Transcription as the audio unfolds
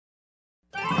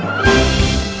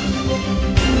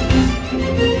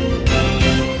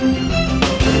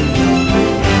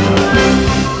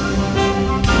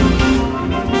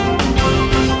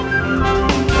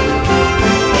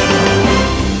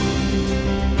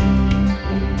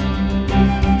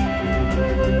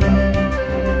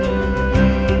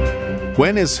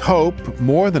When is hope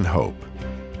more than hope?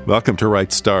 Welcome to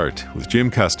Right Start with Jim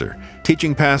Custer,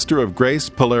 teaching pastor of Grace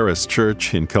Polaris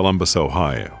Church in Columbus,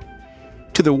 Ohio.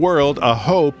 To the world, a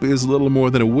hope is little more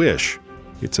than a wish.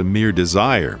 It's a mere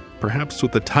desire, perhaps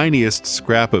with the tiniest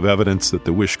scrap of evidence that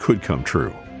the wish could come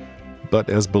true. But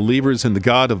as believers in the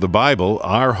God of the Bible,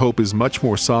 our hope is much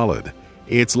more solid.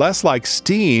 It's less like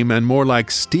steam and more like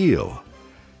steel.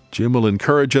 Jim will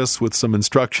encourage us with some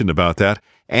instruction about that,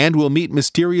 and we'll meet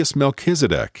mysterious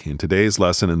Melchizedek in today's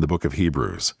lesson in the book of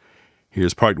Hebrews.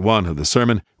 Here's part 1 of the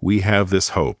sermon, We Have This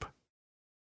Hope.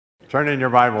 Turn in your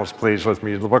Bibles, please, with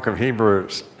me to the book of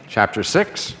Hebrews, chapter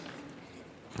 6.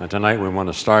 And tonight we want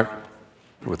to start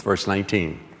with verse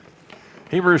 19.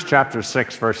 Hebrews chapter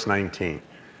 6, verse 19.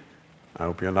 I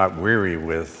hope you're not weary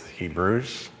with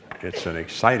Hebrews. It's an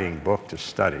exciting book to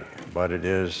study, but it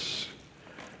is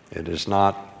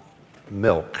not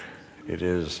milk. It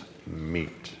is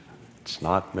meat. It's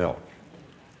not milk.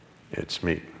 It's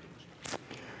meat.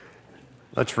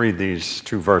 Let's read these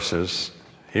two verses.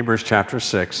 Hebrews chapter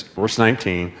 6, verse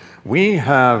 19. We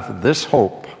have this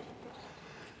hope,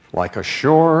 like a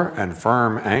sure and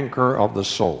firm anchor of the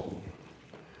soul,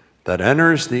 that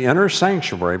enters the inner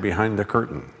sanctuary behind the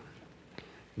curtain.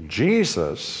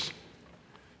 Jesus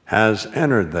has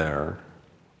entered there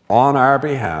on our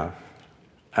behalf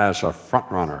as a front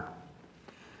runner,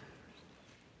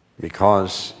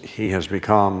 because he has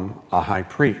become a high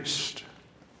priest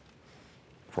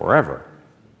forever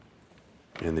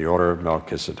in the order of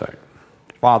Melchizedek.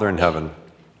 Father in heaven,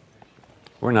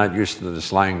 we're not used to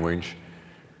this language.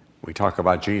 We talk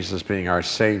about Jesus being our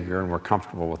Savior, and we're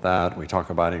comfortable with that. We talk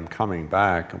about him coming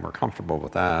back, and we're comfortable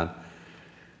with that.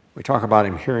 We talk about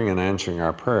him hearing and answering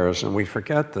our prayers, and we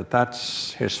forget that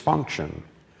that's his function.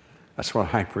 That's what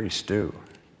high priests do.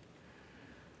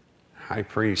 High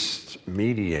priests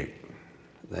mediate.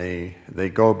 They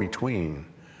go between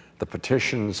the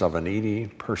petitions of a needy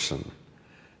person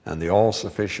and the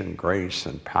all-sufficient grace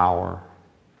and power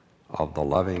of the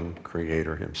loving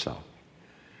Creator himself.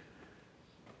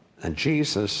 And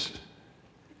Jesus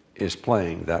is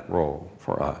playing that role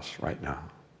for us right now.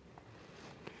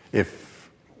 If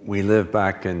we live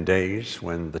back in days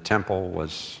when the temple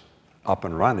was up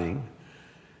and running,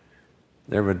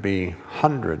 there would be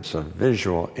hundreds of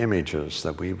visual images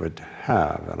that we would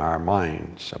have in our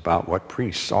minds about what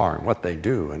priests are and what they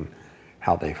do and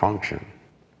how they function.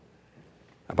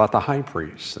 About the high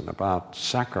priest and about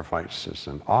sacrifices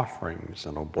and offerings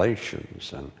and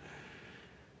oblations, and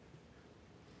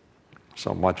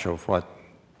so much of what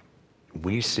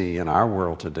we see in our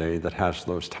world today that has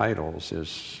those titles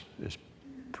is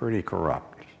pretty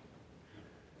corrupt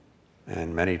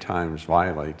and many times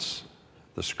violates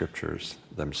the scriptures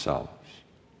themselves.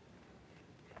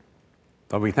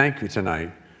 But we thank you tonight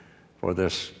for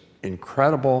this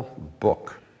incredible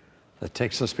book that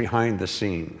takes us behind the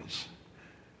scenes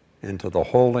into the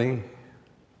holy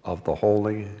of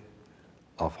holies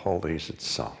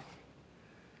itself.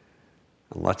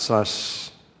 And lets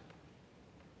us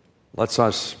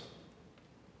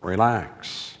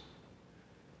relax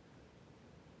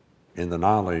in the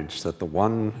knowledge that the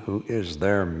one who is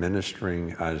there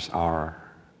ministering as our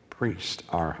priest,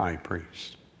 our high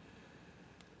priest,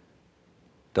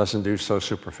 doesn't do so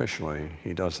superficially.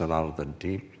 He does it out of the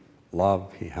deep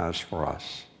love he has for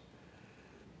us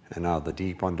and out of the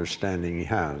deep understanding he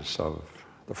has of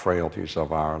the frailties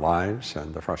of our lives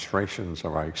and the frustrations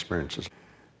of our experiences.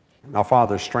 Now,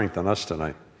 Father, strengthen us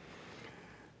tonight.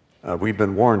 We've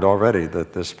been warned already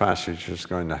that this passage is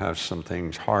going to have some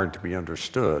things hard to be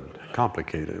understood,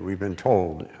 complicated. We've been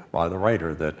told by the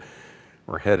writer that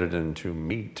we're headed into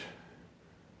meat,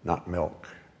 not milk.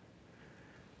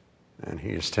 And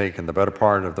he has taken the better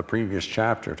part of the previous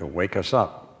chapter to wake us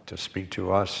up, to speak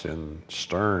to us in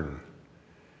stern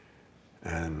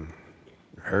and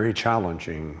very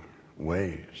challenging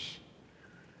ways.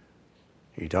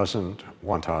 He doesn't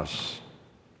want us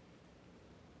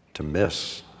to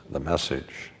miss the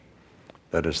message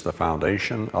that is the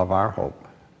foundation of our hope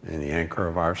and the anchor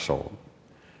of our soul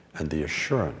and the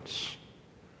assurance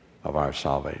of our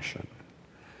salvation.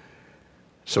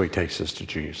 So he takes us to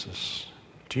Jesus,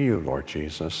 to you, Lord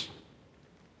Jesus.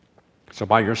 So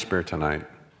by your Spirit tonight,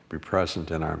 be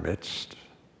present in our midst.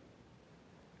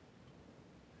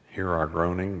 Hear our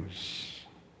groanings.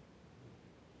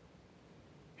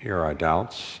 Hear our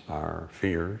doubts, our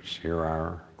fears. Hear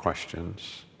our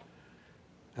questions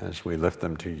as we lift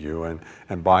them to you,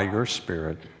 and by your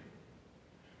Spirit,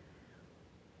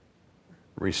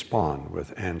 respond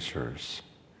with answers,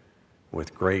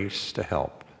 with grace to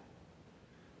help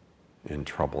in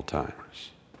troubled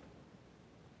times.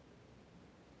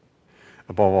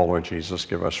 Above all, Lord Jesus,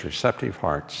 give us receptive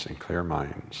hearts and clear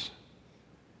minds.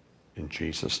 In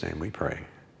Jesus' name we pray.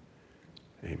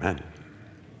 Amen.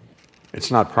 It's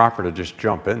not proper to just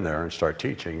jump in there and start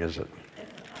teaching, is it?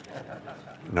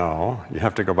 No, you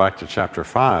have to go back to chapter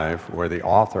 5, where the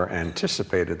author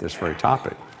anticipated this very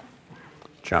topic.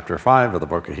 Chapter 5 of the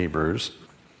book of Hebrews.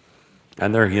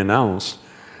 And there he announced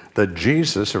that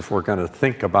Jesus, if we're going to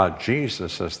think about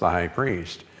Jesus as the high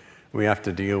priest, we have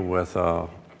to deal with a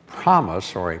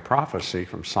promise or a prophecy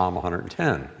from Psalm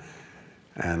 110.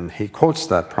 And he quotes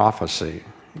that prophecy.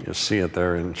 You'll see it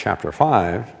there in chapter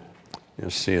 5.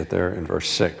 You'll see it there in verse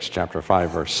 6, chapter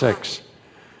 5, verse 6.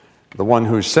 The one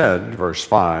who said, verse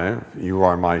 5, "You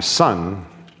are my son,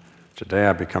 today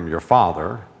I become your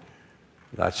father."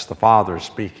 That's the Father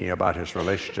speaking about his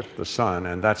relationship with the Son,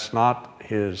 and that's not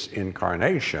his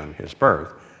incarnation, his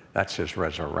birth, that's his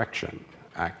resurrection.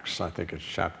 Acts, I think it's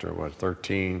chapter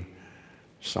 13,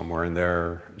 somewhere in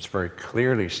there, it's very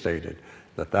clearly stated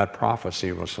that that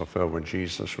prophecy was fulfilled when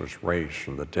Jesus was raised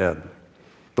from the dead.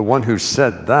 The one who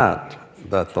said that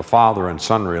the Father and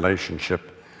Son relationship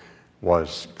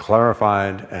was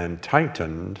clarified and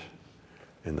tightened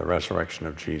in the resurrection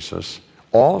of Jesus,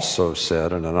 also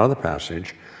said in another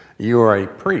passage, "You are a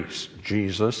priest,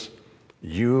 Jesus,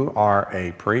 you are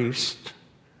a priest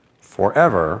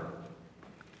forever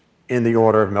in the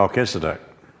order of Melchizedek."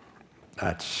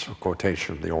 That's a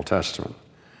quotation from the Old Testament.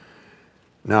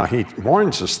 Now, he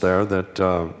warns us there that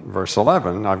verse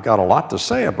 11, I've got a lot to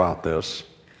say about this,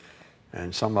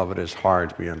 and some of it is hard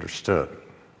to be understood.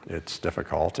 It's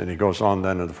difficult. And he goes on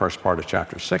then in the first part of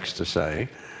chapter 6 to say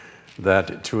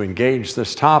that to engage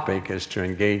this topic is to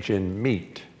engage in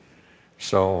meat.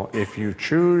 So if you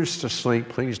choose to sleep,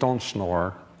 please don't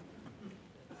snore.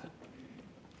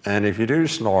 And if you do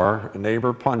snore, a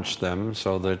neighbor punch them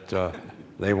so that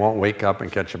they won't wake up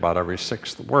and catch about every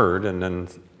sixth word and then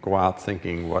go out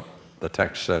thinking what the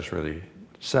text says really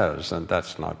says, and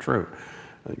that's not true.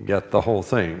 Get the whole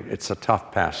thing. It's a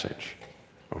tough passage,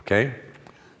 okay?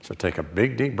 So take a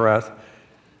big, deep breath,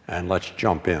 and let's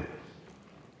jump in.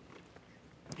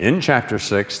 In chapter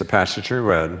 6, the passage we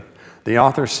read, the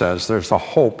author says there's a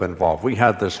hope involved. We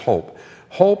have this hope.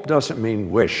 Hope doesn't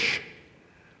mean wish.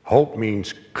 Hope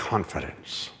means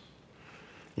confidence.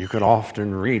 You can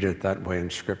often read it that way in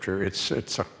Scripture. It's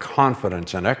a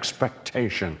confidence, an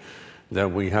expectation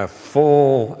that we have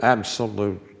full,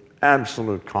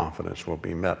 absolute confidence will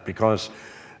be met, because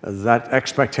that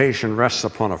expectation rests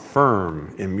upon a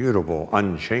firm, immutable,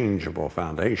 unchangeable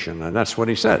foundation. And that's what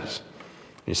he says.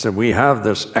 He said, we have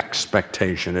this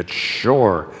expectation. It's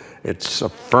sure. It's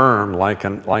firm, like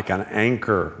an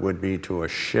anchor would be to a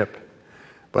ship.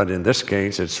 But in this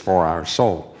case, it's for our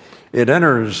soul. It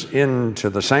enters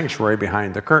into the sanctuary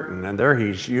behind the curtain, and there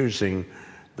he's using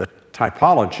the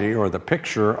typology or the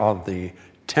picture of the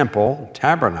temple,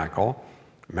 tabernacle.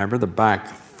 Remember, the back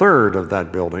third of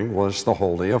that building was the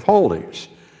Holy of Holies,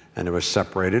 and it was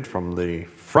separated from the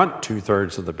front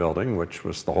two-thirds of the building, which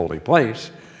was the holy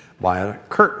place, by a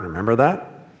curtain. Remember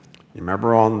that? You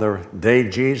remember on the day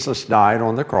Jesus died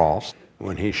on the cross,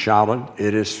 when he shouted,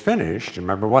 "It is finished,"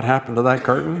 remember what happened to that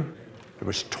curtain? It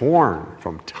was torn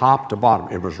from top to bottom.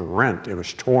 It was rent. It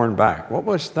was torn back. What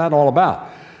was that all about?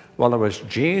 Well, it was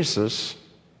Jesus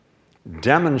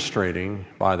demonstrating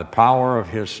by the power of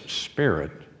his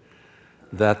Spirit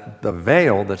that the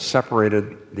veil that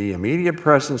separated the immediate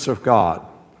presence of God,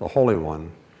 the Holy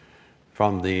One,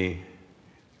 from the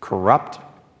corrupt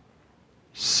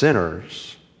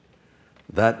sinners,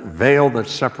 that veil that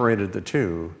separated the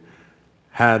two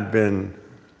had been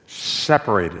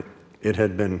separated. It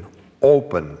had been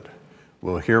opened.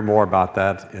 We'll hear more about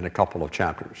that in a couple of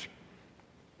chapters.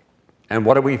 And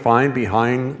what do we find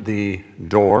behind the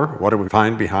door? What do we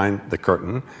find behind the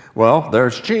curtain? Well,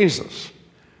 there's Jesus.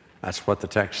 That's what the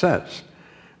text says.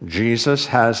 Jesus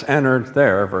has entered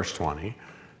there, verse 20.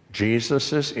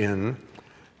 Jesus is in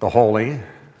the Holy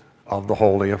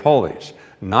of Holies.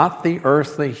 Not the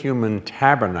earthly human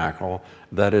tabernacle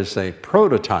that is a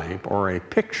prototype or a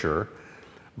picture,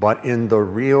 but in the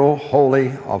real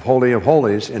Holy of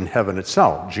Holies in heaven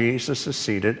itself. Jesus is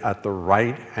seated at the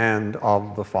right hand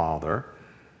of the Father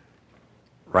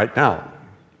right now.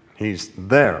 He's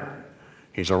there.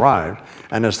 He's arrived.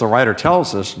 And as the writer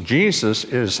tells us, Jesus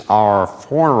is our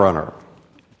forerunner.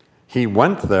 He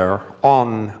went there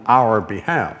on our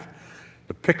behalf.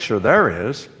 The picture there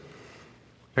is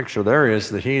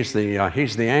that he's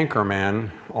the anchor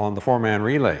man on the four-man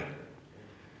relay.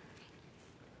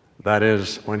 That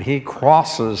is, when he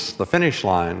crosses the finish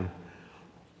line,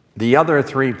 the other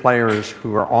three players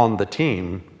who are on the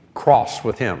team cross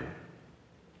with him.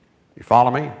 You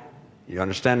follow me? You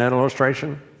understand that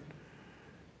illustration?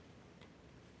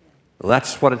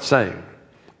 That's what it's saying.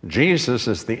 Jesus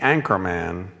is the anchor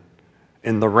man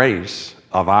in the race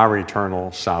of our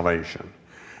eternal salvation.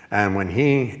 And when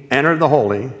he entered the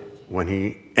Holy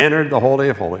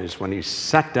of Holies, when he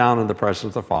sat down in the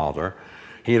presence of the Father,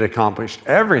 he had accomplished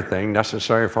everything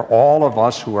necessary for all of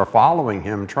us who are following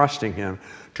him, trusting him,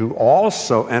 to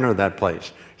also enter that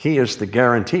place. He is the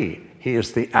guarantee. He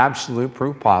is the absolute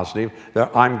proof positive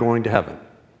that I'm going to heaven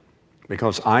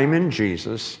because I'm in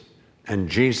Jesus and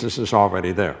Jesus is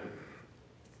already there.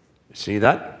 See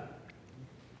that?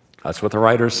 That's what the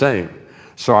writer is saying.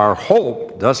 So our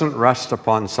hope doesn't rest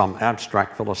upon some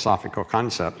abstract philosophical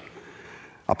concept,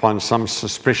 upon some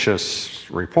suspicious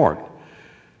report.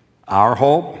 Our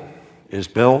hope is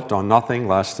built on nothing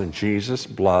less than Jesus'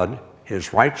 blood,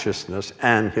 his righteousness,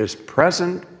 and his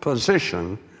present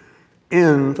position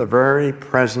in the very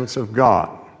presence of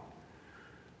God.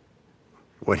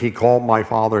 What he called my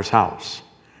Father's house.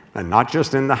 And not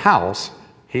just in the house,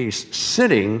 he's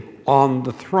sitting on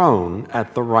the throne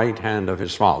at the right hand of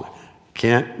his Father.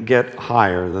 Can't get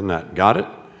higher than that. Got it?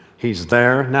 He's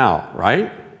there now,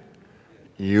 right?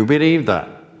 You believe that?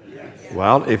 Yes.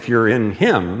 Well, if you're in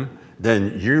him,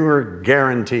 then you're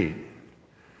guaranteed.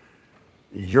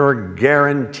 You're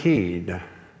guaranteed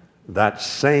that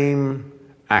same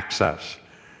access.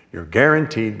 You're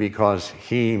guaranteed because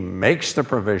he makes the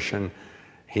provision,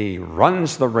 he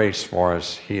runs the race for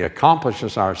us, he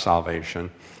accomplishes our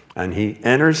salvation, and he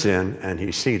enters in and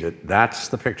he's seated. That's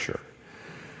the picture.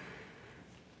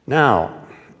 Now,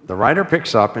 the writer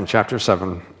picks up in chapter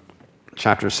 7,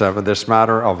 this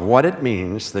matter of what it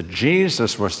means that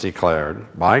Jesus was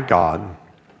declared by God.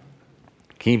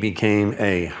 He became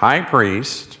a high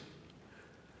priest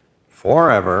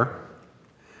forever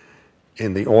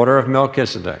in the order of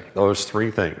Melchizedek. Those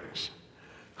three things.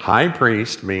 High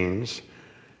priest means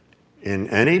in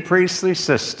any priestly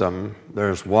system,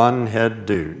 there's one head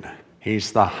dude.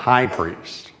 He's the high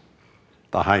priest.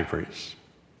 The high priest.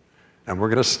 And we're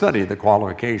going to study the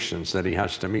qualifications that he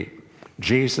has to meet.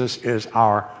 Jesus is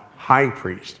our high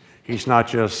priest. He's not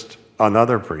just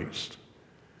another priest.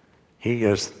 He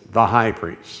is the high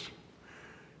priest.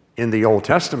 In the Old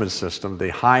Testament system, the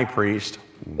high priest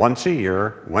once a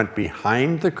year went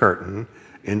behind the curtain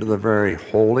into the very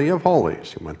Holy of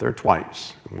Holies. He went there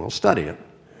twice, and we'll study it.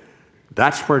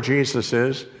 That's where Jesus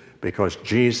is because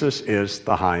Jesus is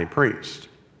the high priest.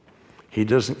 He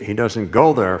doesn't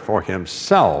go there for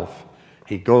himself.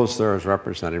 He goes there as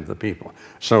representative of the people.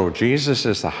 So Jesus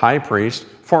is the high priest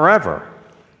forever.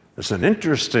 There's an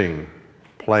interesting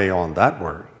play on that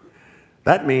word.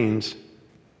 That means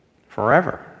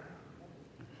forever.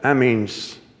 That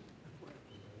means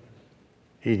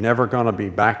he's never going to be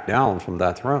back down from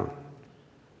that throne.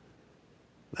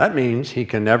 That means he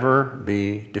can never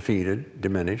be defeated,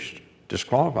 diminished,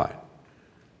 disqualified.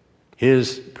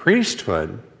 His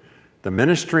priesthood, the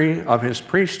ministry of his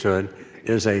priesthood,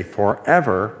 is a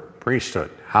forever priesthood.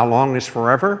 How long is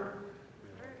forever?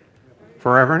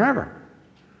 Forever and ever.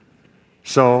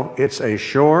 So it's a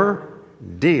sure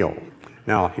deal.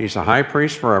 Now, he's a high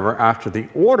priest forever after the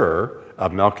order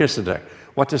of Melchizedek.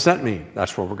 What does that mean?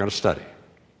 That's what we're going to study.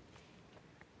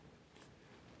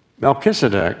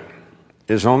 Melchizedek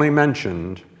is only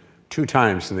mentioned 2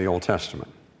 times in the Old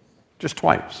Testament. Just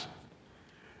twice.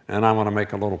 And I want to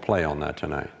make a little play on that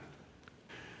tonight.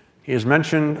 He is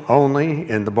mentioned only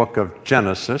in the book of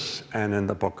Genesis and in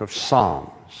the book of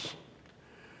Psalms.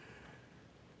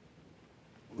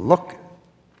 Look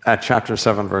at chapter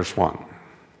 7, verse 1.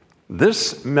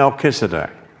 This Melchizedek,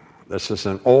 this is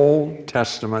an Old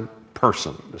Testament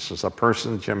person. This is a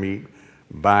person that you meet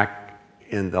back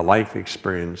in the life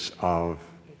experience of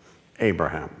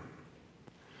Abraham.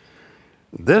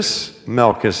 This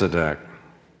Melchizedek,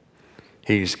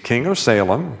 he's king of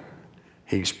Salem.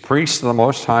 He's priest of the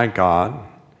Most High God.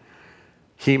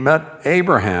 He met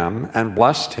Abraham and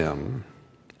blessed him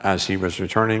as he was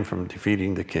returning from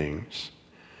defeating the kings.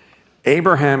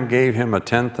 Abraham gave him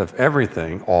 1/10 of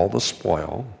everything, all the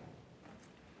spoil.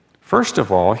 First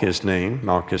of all, his name,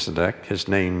 Melchizedek, his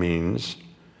name means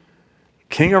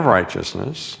King of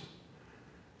Righteousness.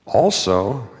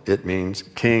 Also, it means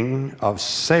King of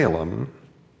Salem,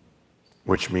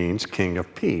 which means King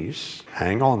of Peace.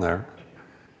 Hang on there.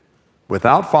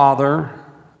 Without father,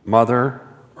 mother,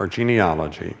 or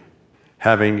genealogy,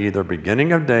 having neither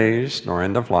beginning of days nor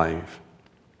end of life,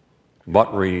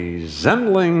 but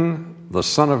resembling the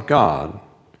Son of God,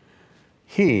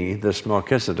 he, this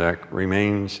Melchizedek,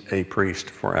 remains a priest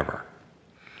forever.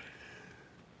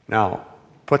 Now,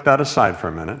 put that aside for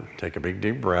a minute. Take a big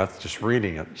deep breath. Just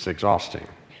reading it is exhausting.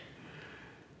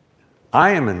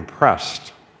 I am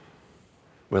impressed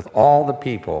with all the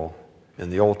people in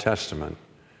the Old Testament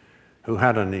who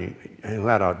had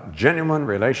a genuine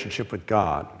relationship with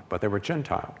God, but they were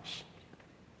Gentiles.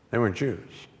 They weren't Jews.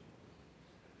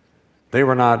 They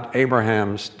were not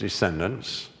Abraham's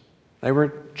descendants. They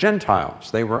were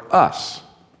Gentiles. They were us,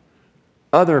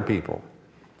 other people,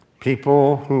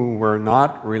 people who were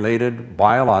not related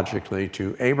biologically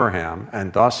to Abraham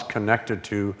and thus connected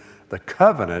to the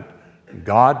covenant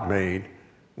God made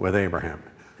with Abraham.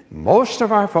 Most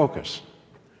of our focus,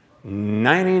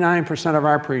 99% of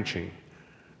our preaching,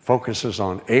 focuses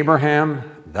on Abraham,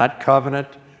 that covenant,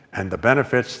 and the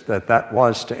benefits that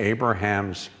was to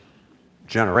Abraham's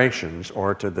generations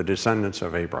or to the descendants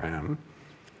of Abraham.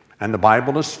 And the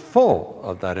Bible is full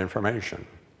of that information.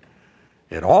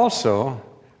 It also,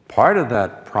 part of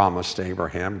that promise to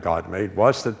Abraham God made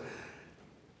was that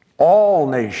all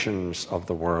nations of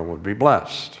the world would be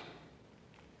blessed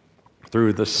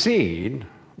through the seed,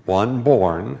 one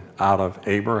born out of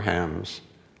Abraham's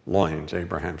loins,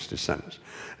 Abraham's descendants.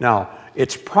 Now,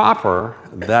 it's proper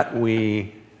that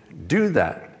we do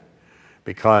that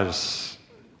because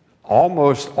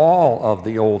almost all of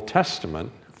the Old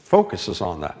Testament focuses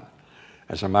on that.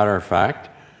 As a matter of fact,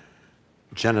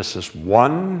 Genesis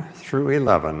 1 through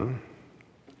 11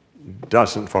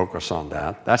 doesn't focus on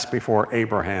that. That's before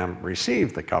Abraham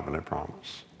received the covenant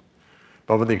promise.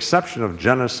 But with the exception of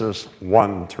Genesis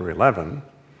 1 through 11,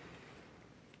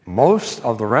 most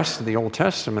of the rest of the Old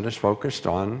Testament is focused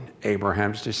on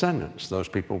Abraham's descendants, those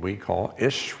people we call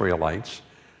Israelites,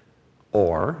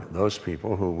 or those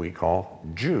people who we call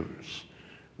Jews.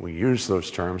 We use those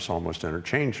terms almost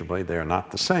interchangeably. They are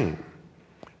not the same.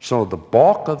 So the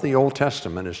bulk of the Old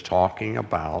Testament is talking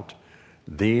about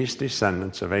these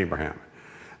descendants of Abraham.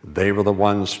 They were the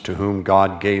ones to whom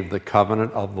God gave the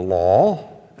covenant of the law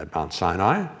at Mount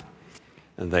Sinai.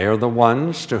 And they are the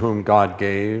ones to whom God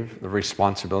gave the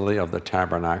responsibility of the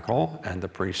tabernacle and the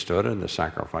priesthood and the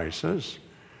sacrifices.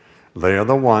 They are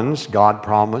the ones God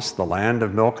promised the land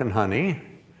of milk and honey.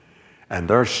 And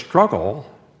their struggle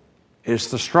is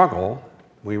the struggle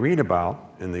we read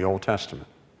about in the Old Testament.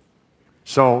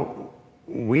 So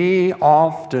we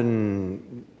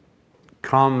often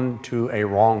come to a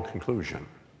wrong conclusion.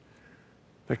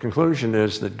 The conclusion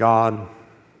is that God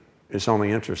is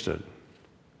only interested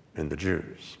in the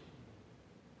Jews.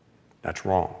 That's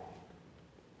wrong.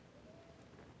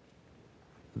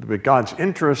 But God's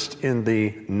interest in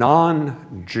the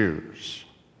non-Jews,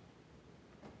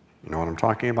 you know what I'm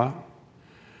talking about?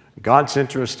 God's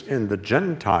interest in the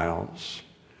Gentiles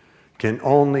can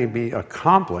only be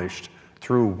accomplished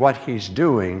through what he's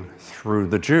doing through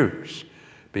the Jews,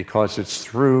 because it's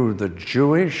through the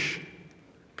Jewish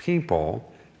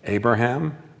people,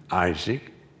 Abraham,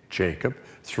 Isaac, Jacob,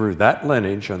 through that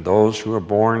lineage and those who are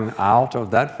born out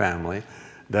of that family,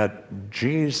 that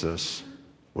Jesus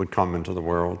would come into the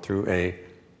world through a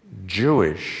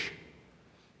Jewish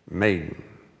maiden.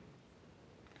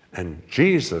 And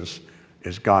Jesus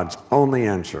is God's only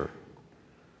answer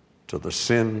to the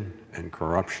sin and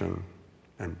corruption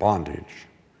and bondage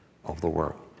of the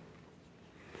world.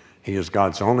 He is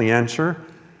God's only answer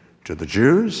to the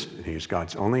Jews, and he is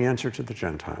God's only answer to the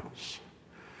Gentiles.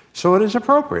 So it is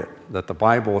appropriate that the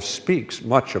Bible speaks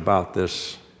much about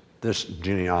this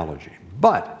genealogy.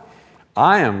 But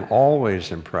I am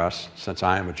always impressed, since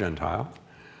I am a Gentile,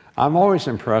 I'm always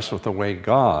impressed with the way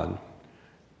God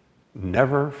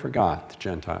never forgot the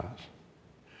Gentiles.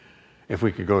 If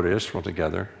we could go to Israel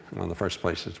together, one of the first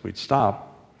places we'd stop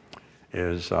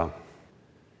is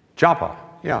Joppa.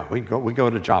 Yeah, we go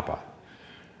to Joppa.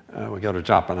 We go to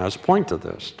Joppa. Now, there's a point to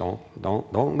this.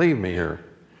 Don't leave me here.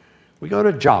 We go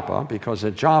to Joppa because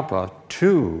at Joppa,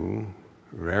 two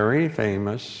very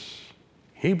famous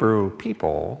Hebrew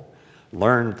people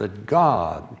learned that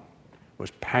God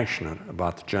was passionate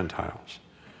about the Gentiles.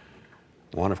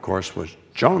 One, of course, was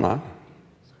Jonah,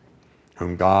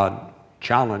 whom God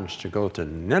challenged to go to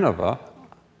Nineveh,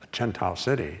 a Gentile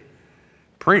city,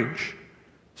 preach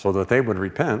so that they would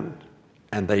repent,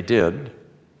 and they did.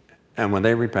 And when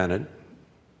they repented,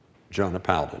 Jonah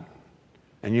pouted.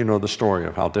 And you know the story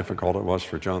of how difficult it was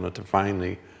for Jonah to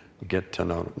finally get to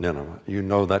know Nineveh. You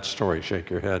know that story.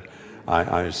 Shake your head.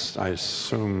 I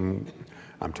assume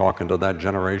I'm talking to that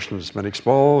generation that's been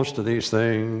exposed to these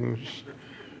things.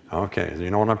 Okay,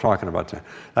 you know what I'm talking about.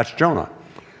 That's Jonah.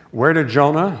 Where did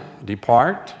Jonah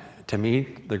depart to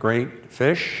meet the great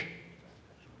fish?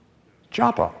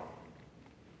 Joppa.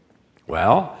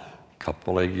 Well, a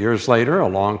couple of years later,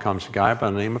 along comes a guy by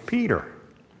the name of Peter.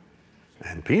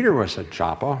 And Peter was at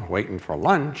Joppa waiting for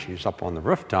lunch. He's up on the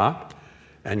rooftop,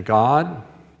 and God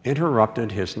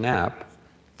interrupted his nap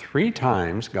 3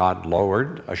 times God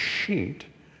lowered a sheet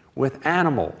with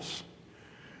animals,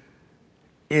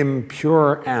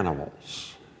 impure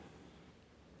animals,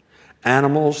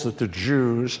 animals that the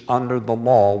Jews under the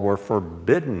law were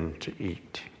forbidden to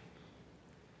eat.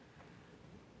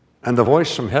 And the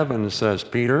voice from heaven says,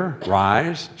 Peter,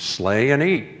 rise, slay and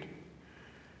eat.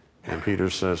 And Peter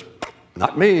says,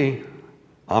 not me.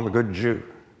 I'm a good Jew.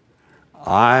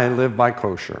 I live by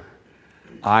kosher.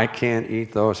 I can't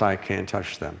eat those. I can't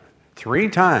touch them. 3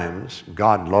 times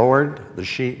God lowered the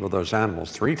sheet with those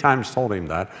animals. 3 times told him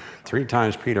that. 3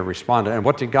 times Peter responded. And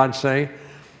what did God say?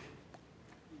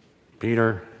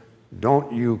 Peter,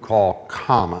 don't you call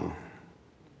common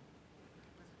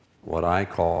what I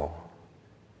call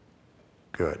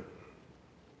good.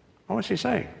 What was he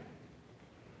saying?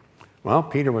 Well,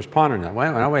 Peter was pondering that. Wait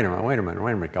a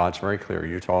minute. God's very clear.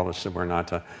 You told us that we're not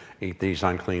to eat these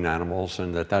unclean animals,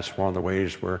 and that's one of the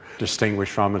ways we're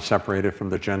distinguished from and separated from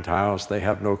the Gentiles. They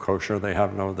have no kosher. They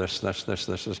have no this.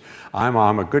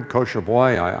 I'm a good kosher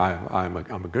boy. I'm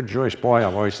a good Jewish boy.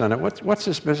 I've always done it. What's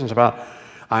this business about?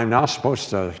 I'm now supposed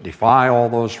to defy all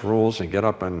those rules and get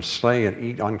up and slay and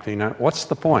eat unclean animals. What's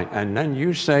the point? And then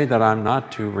you say that I'm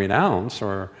not to renounce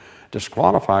or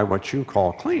disqualify what you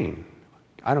call clean.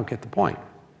 I don't get the point.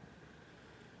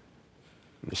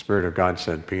 The Spirit of God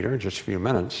said, Peter, in just a few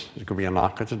minutes, there's going to be a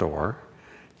knock at the door.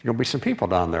 There's going to be some people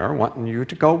down there wanting you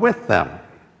to go with them.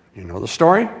 You know the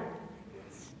story?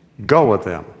 Go with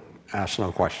them. Ask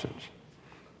no questions.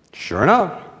 Sure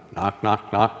enough, knock,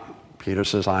 knock, knock. Peter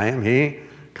says, I am he.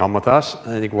 Come with us.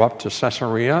 And they go up to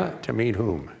Caesarea to meet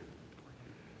whom?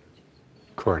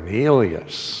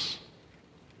 Cornelius,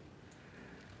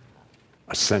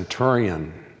 a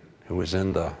centurion who was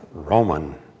in the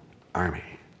Roman army,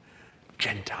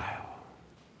 Gentile,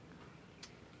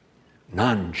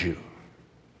 non-Jew.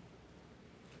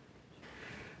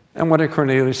 And what did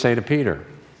Cornelius say to Peter?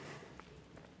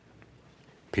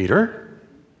 Peter,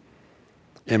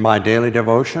 in my daily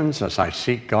devotions, as I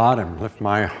seek God and lift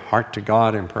my heart to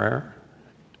God in prayer,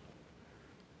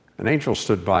 an angel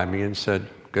stood by me and said,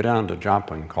 go down to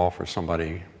Joppa and call for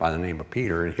somebody by the name of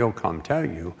Peter, and he'll come tell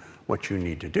you what you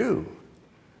need to do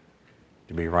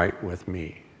to be right with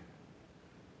me.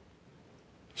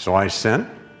 So I sent,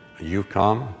 you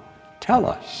come, tell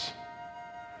us,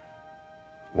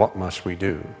 what must we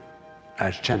do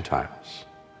as Gentiles?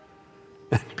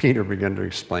 And Peter began to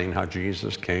explain how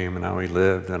Jesus came and how he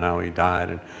lived and how he died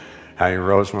and how he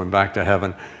rose and went back to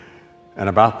heaven. And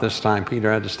about this time,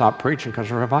 Peter had to stop preaching because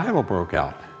a revival broke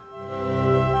out.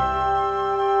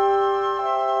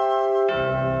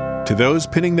 To those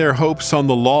pinning their hopes on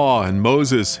the law and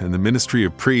Moses and the ministry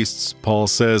of priests, Paul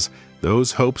says,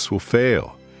 those hopes will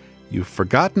fail. You've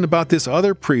forgotten about this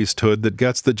other priesthood that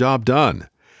gets the job done.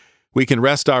 We can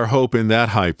rest our hope in that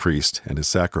high priest and his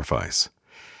sacrifice.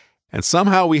 And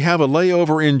somehow we have a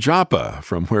layover in Joppa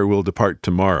from where we'll depart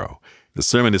tomorrow. The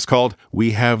sermon is called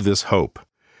We Have This Hope.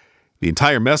 The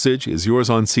entire message is yours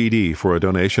on CD for a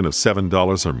donation of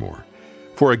 $7 or more.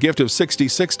 For a gift of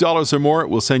 $66 or more,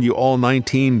 we'll send you all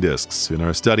 19 discs in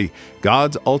our study,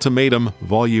 God's Ultimatum,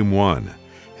 Volume 1.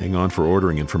 Hang on for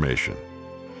ordering information.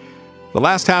 The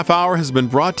last half hour has been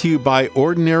brought to you by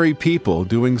ordinary people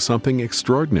doing something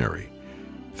extraordinary.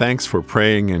 Thanks for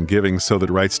praying and giving so that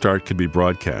Right Start could be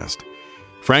broadcast.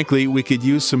 Frankly, we could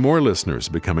use some more listeners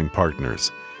becoming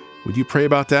partners. Would you pray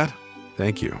about that?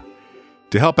 Thank you.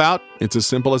 To help out, it's as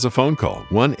simple as a phone call,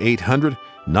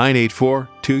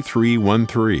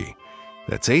 1-800-984-2313.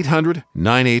 That's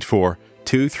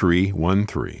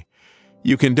 800-984-2313.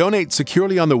 You can donate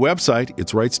securely on the website,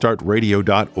 it's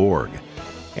rightstartradio.org.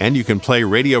 And you can play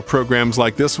radio programs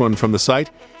like this one from the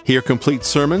site, hear complete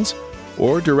sermons,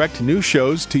 or direct new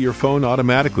shows to your phone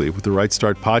automatically with the Right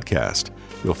Start podcast.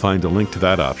 You'll find a link to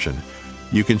that option.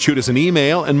 You can shoot us an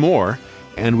email and more,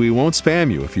 and we won't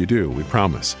spam you if you do, we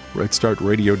promise.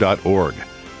 rightstartradio.org.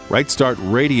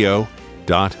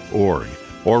 rightstartradio.org.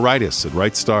 Or write us at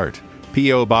Right Start,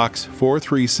 P.O. Box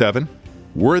 437,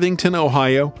 Worthington,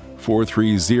 Ohio,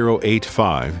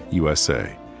 43085,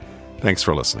 USA. Thanks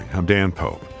for listening. I'm Dan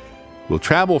Pope. We'll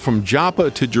travel from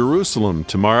Joppa to Jerusalem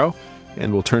tomorrow,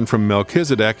 and we'll turn from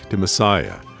Melchizedek to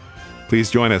Messiah.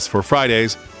 Please join us for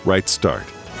Friday's Right Start.